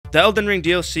The Elden Ring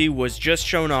DLC was just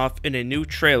shown off in a new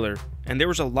trailer, and there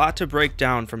was a lot to break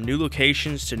down, from new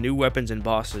locations to new weapons and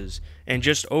bosses, and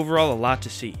just overall a lot to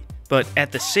see. But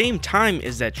at the same time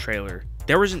as that trailer,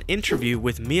 there was an interview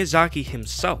with Miyazaki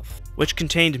himself, which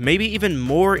contained maybe even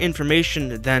more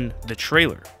information than the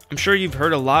trailer. I'm sure you've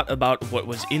heard a lot about what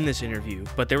was in this interview,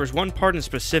 but there was one part in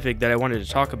specific that I wanted to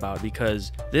talk about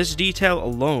because this detail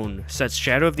alone sets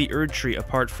Shadow of the Erdtree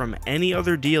apart from any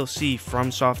other DLC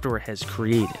FromSoftware has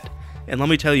created. And let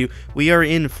me tell you, we are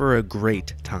in for a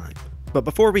great time. But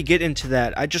before we get into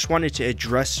that, I just wanted to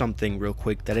address something real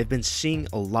quick that I've been seeing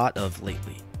a lot of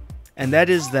lately. And that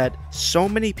is that so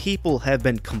many people have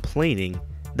been complaining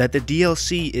that the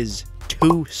DLC is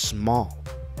too small.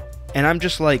 And I'm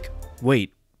just like,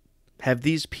 wait, have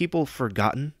these people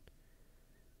forgotten?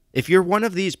 If you're one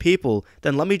of these people,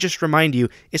 then let me just remind you,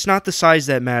 it's not the size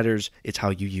that matters, it's how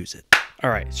you use it.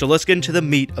 Alright, so let's get into the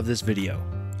meat of this video.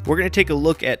 We're going to take a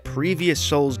look at previous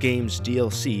Souls games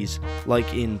DLCs,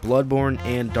 like in Bloodborne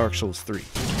and Dark Souls 3.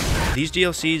 These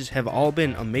DLCs have all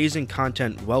been amazing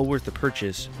content well worth the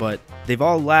purchase, but they've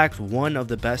all lacked one of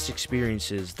the best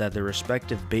experiences that their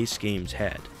respective base games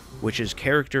had, which is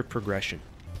character progression.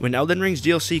 When Elden Ring's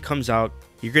DLC comes out,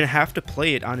 you're going to have to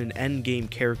play it on an endgame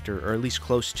character, or at least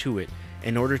close to it,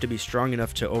 in order to be strong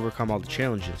enough to overcome all the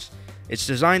challenges. It's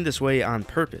designed this way on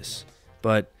purpose,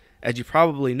 but as you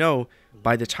probably know,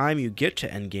 by the time you get to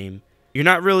endgame, you're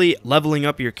not really leveling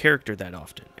up your character that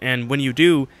often, and when you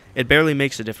do, it barely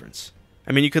makes a difference.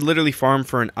 I mean, you could literally farm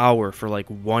for an hour for like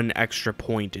 1 extra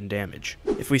point in damage.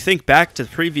 If we think back to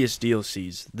previous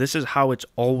DLCs, this is how it's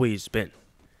always been.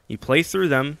 You play through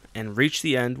them and reach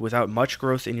the end without much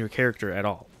growth in your character at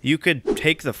all. You could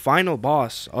take the final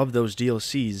boss of those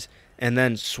DLCs and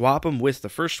then swap them with the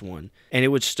first one, and it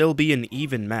would still be an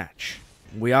even match.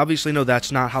 We obviously know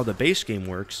that's not how the base game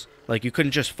works. Like, you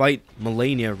couldn't just fight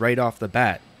Melania right off the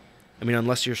bat. I mean,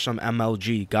 unless you're some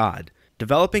MLG god.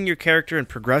 Developing your character and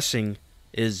progressing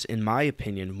is, in my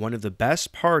opinion, one of the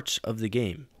best parts of the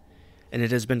game, and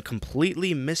it has been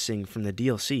completely missing from the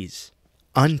DLCs.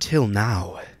 Until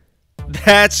now.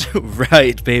 That's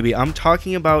right, baby. I'm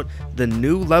talking about the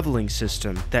new leveling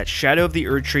system that Shadow of the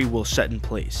Erdtree will set in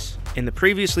place. In the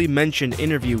previously mentioned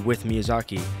interview with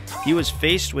Miyazaki, he was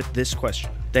faced with this question.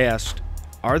 They asked,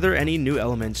 are there any new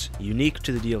elements unique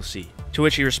to the DLC? To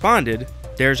which he responded,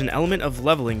 there's an element of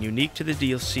leveling unique to the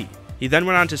DLC. He then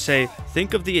went on to say,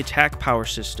 think of the attack power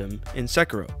system in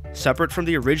Sekiro. Separate from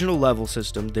the original level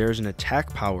system, there's an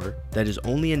attack power that is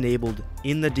only enabled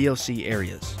in the DLC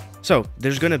areas. So,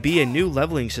 there's going to be a new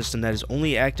leveling system that is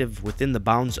only active within the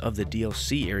bounds of the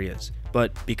DLC areas.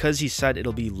 But because he said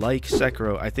it'll be like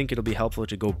Sekiro, I think it'll be helpful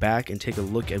to go back and take a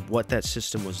look at what that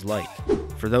system was like,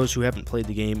 for those who haven't played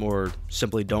the game or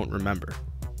simply don't remember.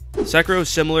 Sekiro is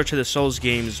similar to the Souls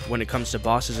games when it comes to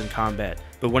bosses and combat,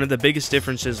 but one of the biggest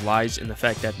differences lies in the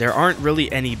fact that there aren't really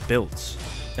any builds.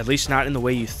 At least not in the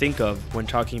way you think of when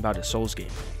talking about a Souls game.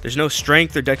 There's no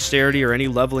strength or dexterity or any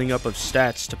leveling up of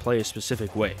stats to play a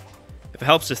specific way. If it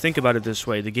helps to think about it this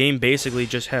way, the game basically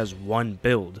just has one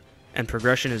build, and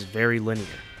progression is very linear.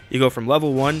 You go from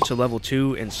level 1 to level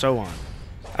 2 and so on.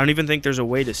 I don't even think there's a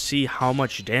way to see how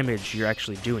much damage you're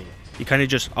actually doing. You kind of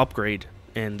just upgrade,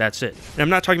 and that's it. And I'm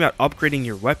not talking about upgrading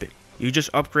your weapon. You just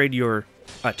upgrade your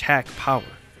attack power,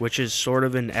 which is sort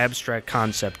of an abstract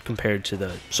concept compared to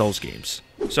the Souls games.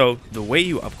 So, the way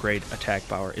you upgrade attack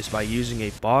power is by using a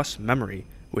boss memory,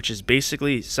 which is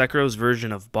basically Sekiro's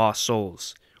version of boss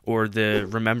souls, or the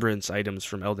remembrance items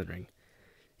from Elden Ring.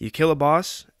 You kill a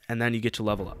boss, and then you get to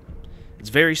level up. It's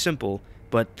very simple,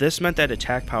 but this meant that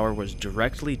attack power was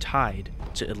directly tied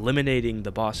to eliminating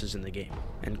the bosses in the game.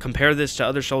 And compare this to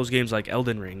other Souls games like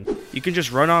Elden Ring, you can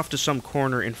just run off to some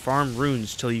corner and farm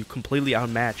runes till you completely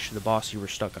outmatch the boss you were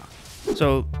stuck on.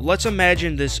 So let's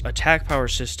imagine this attack power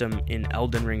system in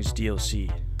Elden Ring's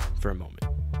DLC for a moment.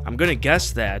 I'm gonna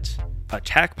guess that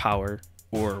attack power,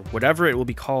 or whatever it will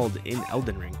be called in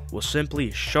Elden Ring, will simply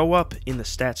show up in the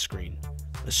stat screen,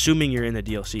 assuming you're in the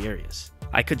DLC areas.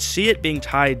 I could see it being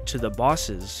tied to the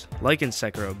bosses, like in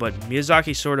Sekiro, but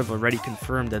Miyazaki sort of already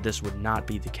confirmed that this would not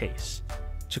be the case.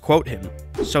 To quote him,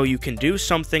 so you can do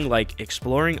something like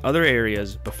exploring other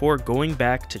areas before going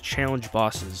back to challenge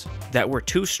bosses that were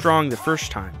too strong the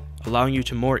first time, allowing you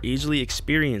to more easily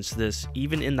experience this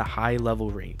even in the high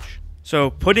level range. So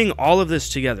putting all of this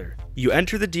together, you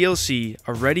enter the DLC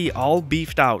already all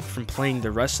beefed out from playing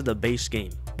the rest of the base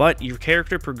game, but your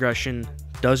character progression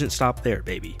doesn't stop there,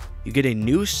 baby. You get a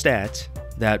new stat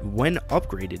that, when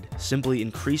upgraded, simply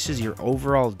increases your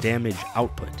overall damage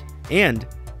output. And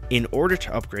in order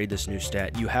to upgrade this new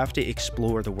stat, you have to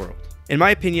explore the world. In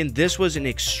my opinion, this was an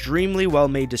extremely well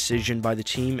made decision by the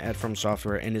team at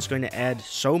FromSoftware and is going to add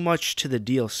so much to the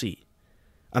DLC.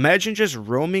 Imagine just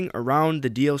roaming around the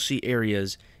DLC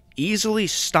areas, easily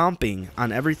stomping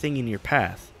on everything in your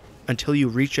path until you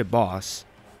reach a boss,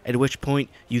 at which point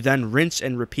you then rinse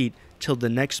and repeat till the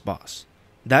next boss.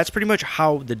 That's pretty much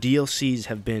how the DLCs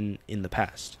have been in the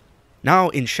past. Now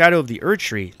in Shadow of the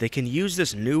Erdtree, they can use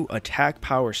this new attack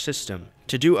power system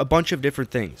to do a bunch of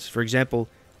different things. For example,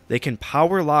 they can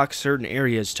power lock certain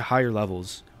areas to higher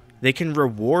levels. They can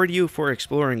reward you for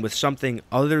exploring with something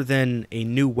other than a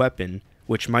new weapon,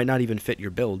 which might not even fit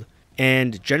your build,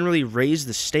 and generally raise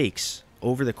the stakes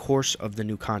over the course of the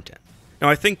new content. Now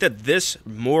I think that this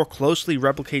more closely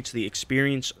replicates the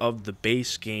experience of the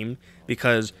base game,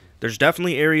 because there's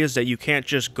definitely areas that you can't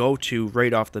just go to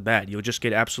right off the bat. You'll just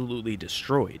get absolutely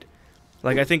destroyed.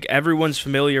 Like, I think everyone's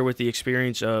familiar with the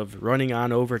experience of running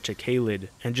on over to Caelid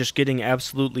and just getting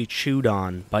absolutely chewed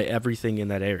on by everything in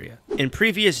that area. In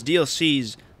previous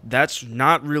DLCs, that's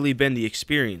not really been the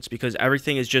experience, because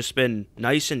everything has just been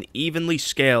nice and evenly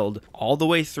scaled all the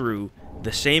way through,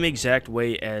 the same exact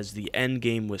way as the end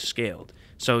game was scaled.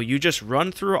 So you just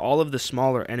run through all of the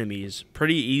smaller enemies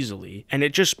pretty easily, and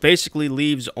it just basically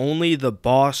leaves only the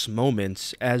boss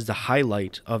moments as the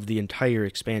highlight of the entire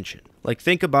expansion. Like,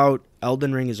 think about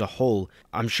Elden Ring as a whole.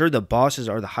 I'm sure the bosses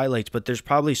are the highlights, but there's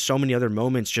probably so many other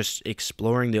moments just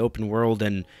exploring the open world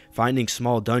and finding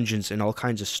small dungeons and all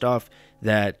kinds of stuff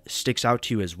that sticks out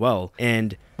to you as well.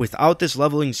 And without this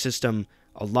leveling system,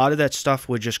 a lot of that stuff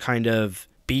would just kind of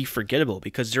be forgettable,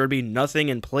 because there would be nothing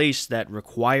in place that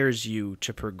requires you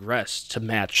to progress to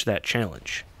match that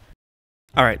challenge.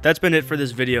 Alright, that's been it for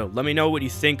this video. Let me know what you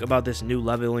think about this new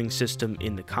leveling system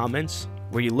in the comments.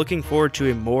 Were you looking forward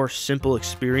to a more simple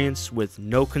experience with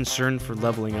no concern for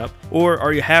leveling up, or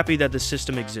are you happy that the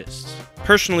system exists?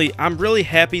 Personally, I'm really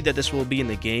happy that this will be in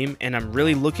the game, and I'm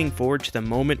really looking forward to the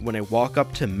moment when I walk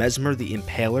up to Mesmer the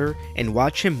Impaler and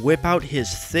watch him whip out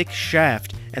his thick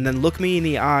shaft and then look me in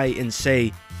the eye and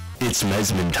say, "It's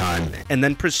Mesmer time," and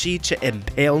then proceed to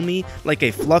impale me like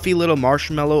a fluffy little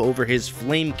marshmallow over his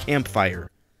flame campfire.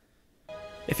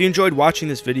 If you enjoyed watching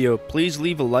this video, please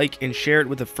leave a like and share it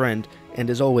with a friend, and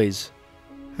as always,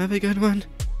 have a good one.